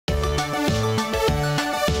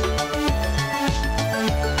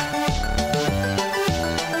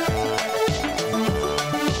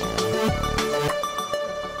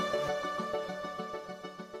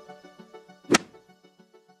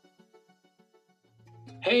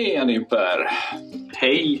Hej allihopa!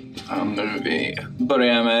 Hej! Nu vi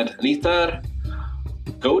börjar med lite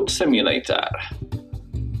Goat Simulator.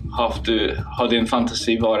 Har din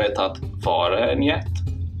fantasi varit att vara en get?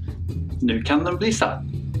 Nu kan den bli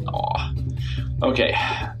sann. Ja. Okay.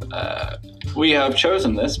 We have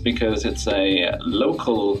chosen this because it's a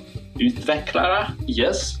local utvecklare.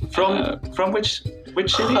 Yes. From which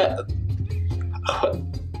city?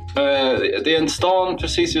 Det är en stan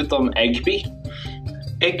precis utom Eggby.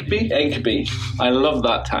 Eggby. I love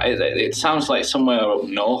that town. It sounds like somewhere up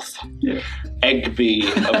north. Yeah. Eggby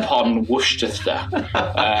upon Worcestershire.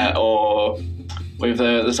 Or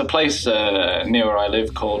there's a place near where I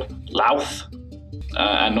live called Louth.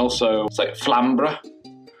 And also it's like Flamborough.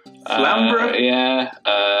 Yeah.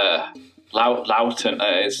 Loughton.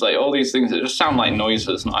 It's like all these things that just sound like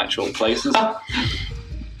noises, not actual places.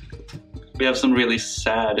 We have some really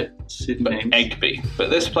sad city names. Eggby. But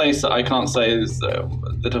this place that I can't say is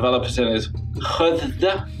the developer's in is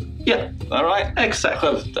Skövde. Yeah. All right?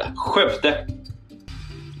 Exactly. Skövde.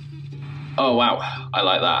 Oh wow, I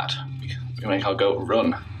like that. We make our goat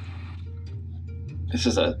run. This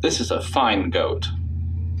is a fine goat.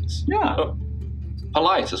 Yeah. Oh,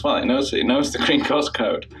 polite as well. It knows the Green Coast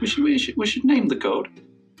code. We should name the goat.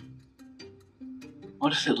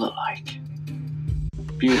 What does it look like?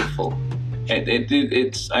 Beautiful.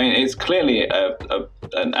 It's clearly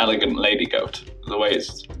an elegant lady goat. The way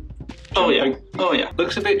it's jumping. Oh yeah.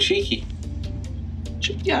 Looks a bit cheeky.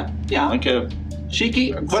 Yeah. Like a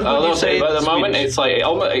cheeky. What would you say? At the moment, it's like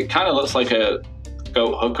it kind of looks like a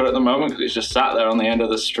goat hooker at the moment because it's just sat there on the end of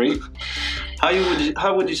the street.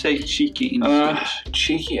 How would you say cheeky in Swedish?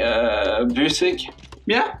 Cheeky, busig.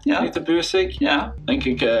 Yeah. Lite busig. Yeah.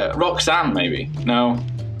 Think Roxanne maybe. No.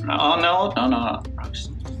 Oh no.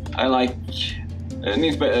 Roxanne. I like.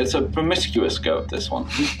 It's a promiscuous goat. This one.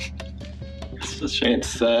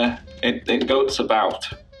 It goats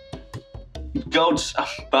about. Goats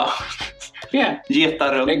about. Yeah.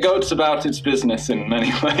 It goats about its business in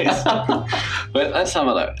many ways. But let's have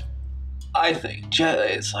a look. I think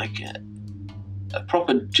it's like a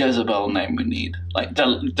proper Jezebel name we need. Like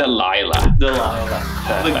Delilah. The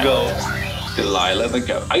goat. Delilah the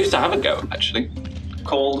goat. I used to have a goat actually.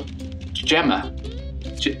 Called Gemma.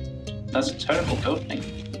 That's a terrible goat name.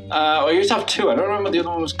 I used to have two. I don't remember what the other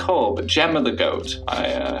one was called, but Gemma the goat.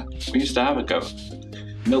 We used to have a goat.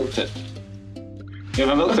 Milked it. You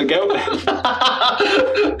ever milked a goat?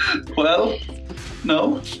 Well,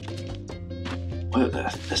 no. Well,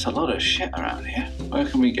 there's a lot of shit around here. Where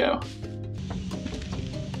can we go?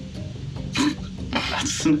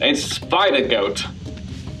 It's Spider Goat.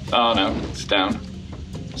 Oh no, it's down.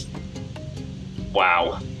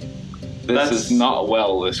 Wow. This is not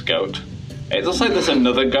well, this goat. It looks like there's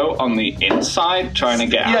another goat on the inside trying to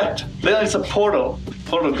get out. Yeah, there's a portal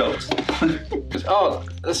goat. Oh,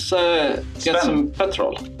 let's get some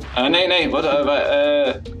petrol. Nay, what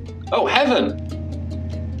oh, heaven!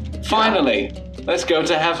 Finally! Yeah. Let's go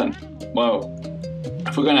to heaven. Well,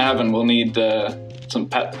 if we're going to heaven, we'll need some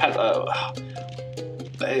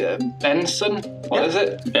Benson? What is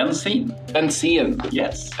it? Benzene.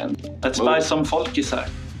 Yes. Let's buy some folkisar.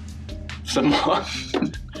 Some more?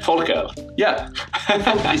 Folköl? Yeah,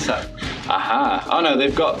 folkisar. Aha. Oh no,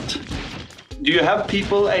 they've got... Do you have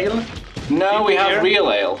people ale? No, we have real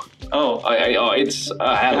ale. Oh. It's... you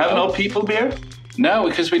have no people beer? No,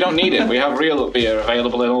 because we don't need it. We have real beer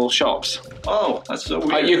available in all shops. Oh, that's so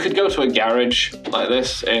weird. You could go to a garage like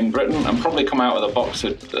this in Britain and probably come out with a box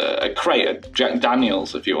of a crate of Jack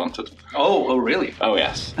Daniels if you wanted. Oh, really? Oh,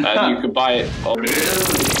 yes. And you could buy it... Oh, really?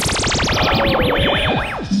 Oh,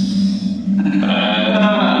 yes.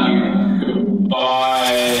 You could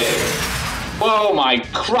buy... Whoa, my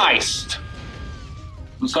Christ!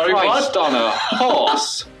 I'm sorry, Christ what? On a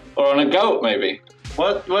horse. Or on a goat, maybe.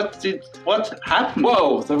 What happened?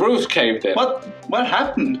 Whoa, the roof caved in. What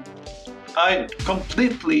happened? I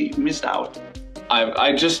completely missed out.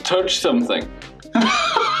 I just touched something.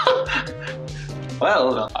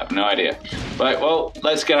 Well, I have no idea. Right, well,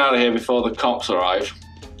 let's get out of here before the cops arrive.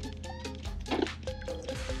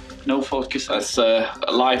 No focus. That's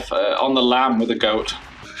life on the lam with a goat.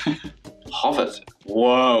 Hobbit.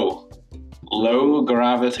 Whoa. Low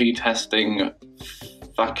gravity testing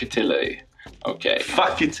facility. Okay.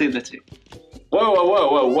 Facility.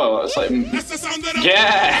 Whoa. It's like...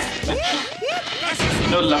 Yeah!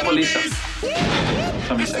 No, la polisa.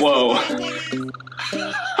 Whoa.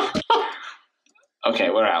 Okay,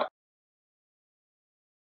 we're out.